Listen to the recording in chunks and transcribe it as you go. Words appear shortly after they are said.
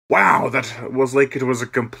Wow, that was like it was a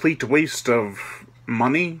complete waste of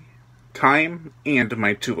money, time, and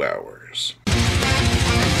my 2 hours.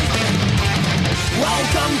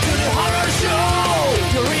 Welcome to the horror show.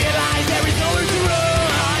 You realize there is nowhere to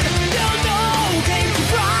run. You know, came to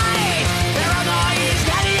fight. Paranoia is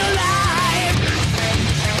getting alive.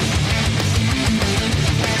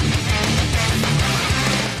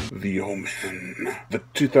 The Omen, the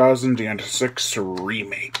 2006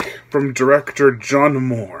 remake from director John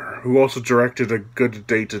Moore, who also directed A Good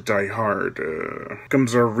Day to Die Hard.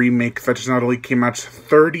 Comes a remake that not only came out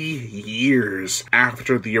 30 years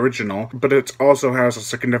after the original, but it also has a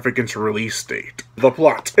significant release date. The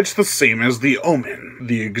plot, it's the same as The Omen,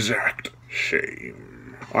 the exact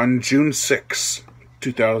same. On June 6,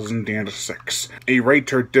 2006, a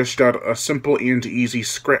writer dished out a simple and easy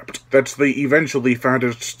script that they eventually found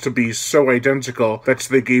it to be so identical that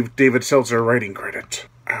they gave David Seltzer writing credit.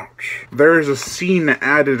 Ouch. There is a scene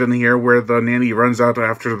added in here where the nanny runs out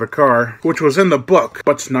after the car, which was in the book,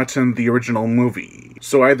 but not in the original movie.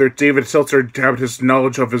 So either David Seltzer dabbed his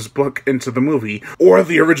knowledge of his book into the movie, or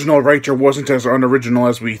the original writer wasn't as unoriginal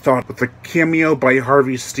as we thought, with the cameo by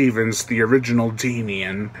Harvey Stevens, the original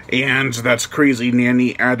Damien, and that crazy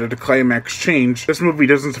nanny added climax change. This movie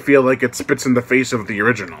doesn't feel like it spits in the face of the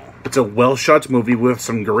original. It's a well-shot movie with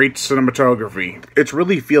some great cinematography. It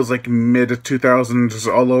really feels like mid-2000s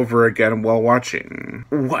all over again while watching.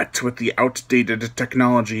 What with the outdated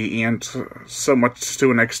technology and, so much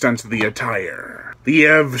to an extent, the attire.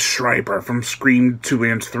 Liev Schreiber from Scream 2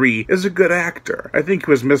 and 3 is a good actor. I think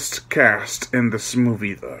he was miscast in this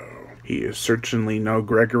movie, though. He is certainly no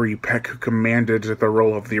Gregory Peck, who commanded the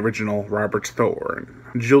role of the original Robert Thorne.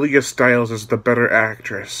 Julia Stiles is the better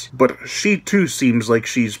actress, but she too seems like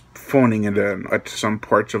she's phoning it in at some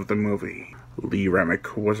parts of the movie. Lee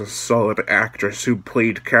Remick was a solid actress who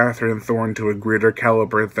played Catherine Thorne to a greater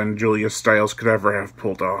caliber than Julia Stiles could ever have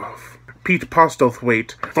pulled off. Pete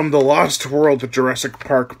Postlethwaite from The Lost World of Jurassic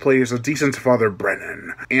Park plays a decent Father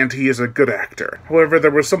Brennan, and he is a good actor. However,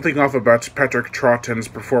 there was something off about Patrick Troughton's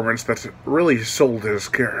performance that really sold his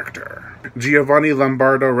character. Giovanni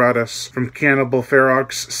Lombardo Radis from Cannibal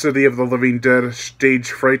Ferox, City of the Living Dead,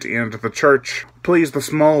 Stage Fright, and The Church plays the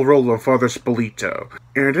small role of Father Spilito,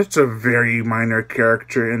 and it's a very minor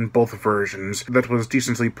character in both versions that was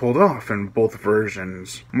decently pulled off in both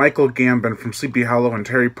versions. Michael Gambon from Sleepy Hollow and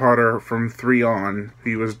Harry Potter from 3 On,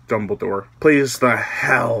 he was Dumbledore, plays the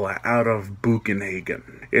hell out of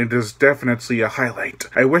Buchenhagen. It is definitely a highlight.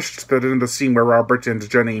 I wished that in the scene where Robert and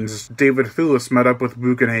Jennings, David Thewlis met up with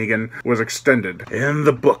Buchenhagen was extended. In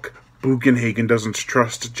the book, Buchenhagen doesn't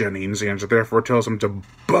trust Jennings and therefore tells him to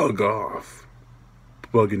bug off.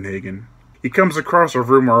 Buchenhagen. He comes across a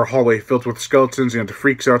room or a hallway filled with skeletons and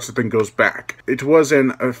freaks out, then goes back. It was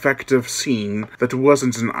an effective scene that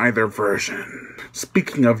wasn't in either version.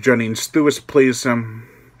 Speaking of Jennings, Thewlis plays him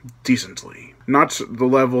decently. Not the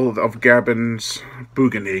level of Gabon's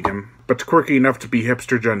Buchenhagen, but quirky enough to be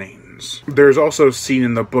hipster Jennings. There's also a scene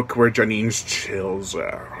in the book where Jennings chills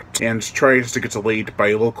out and tries to get laid by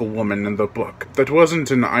a local woman in the book. That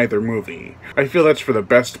wasn't in either movie. I feel that's for the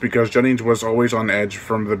best because Jennings was always on edge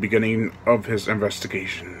from the beginning of his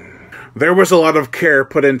investigation. There was a lot of care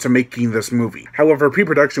put into making this movie. However,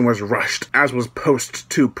 pre-production was rushed, as was post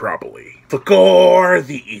too, probably. The gore,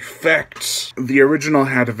 the effects. The original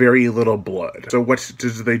had very little blood. So what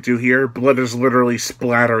did they do here? Blood is literally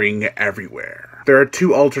splattering everywhere. There are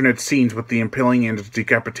 2 alternate scenes with the impaling and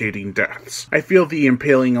decapitating deaths. I feel the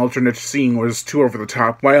impaling alternate scene was too over the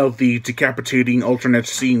top, while the decapitating alternate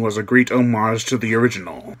scene was a great homage to the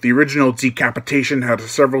original. The original decapitation had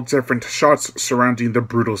several different shots surrounding the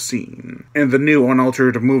brutal scene. In the new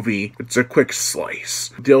unaltered movie, it's a quick slice.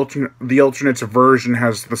 The alternate version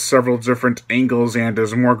has the several different angles and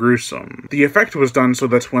is more gruesome. The effect was done so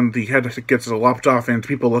that when the head gets lopped off and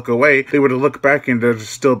people look away, they would look back and it'd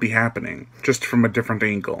still be happening, just from a different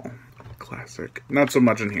angle. Classic. Not so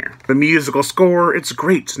much in here. The musical score, it's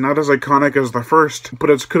great. Not as iconic as the first, but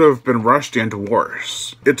it could have been rushed and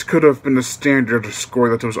worse. It could have been a standard score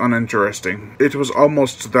that was uninteresting. It was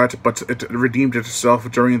almost that, but it redeemed itself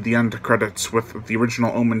during the end credits with the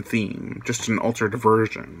original Omen theme, just an altered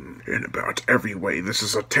version. In about every way, this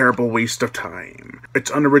is a terrible waste of time.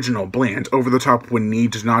 It's unoriginal, bland, over the top when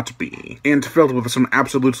need not be, and filled with some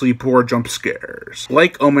absolutely poor jump scares.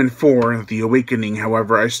 Like Omen 4, The Awakening,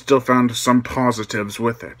 however, I still found some positives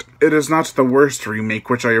with it. It is not the worst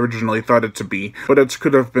remake, which I originally thought it to be, but it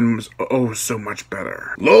could have been oh so much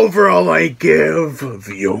better. Overall, I give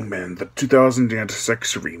The Omen, the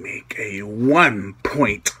 2006 remake, a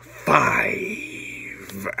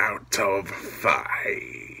 1.5 out of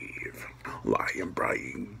 5. I am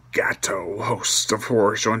Brian Gatto, host of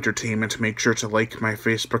Horror Show Entertainment. Make sure to like my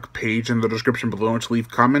Facebook page in the description below and to leave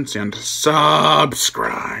comments and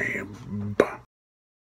subscribe.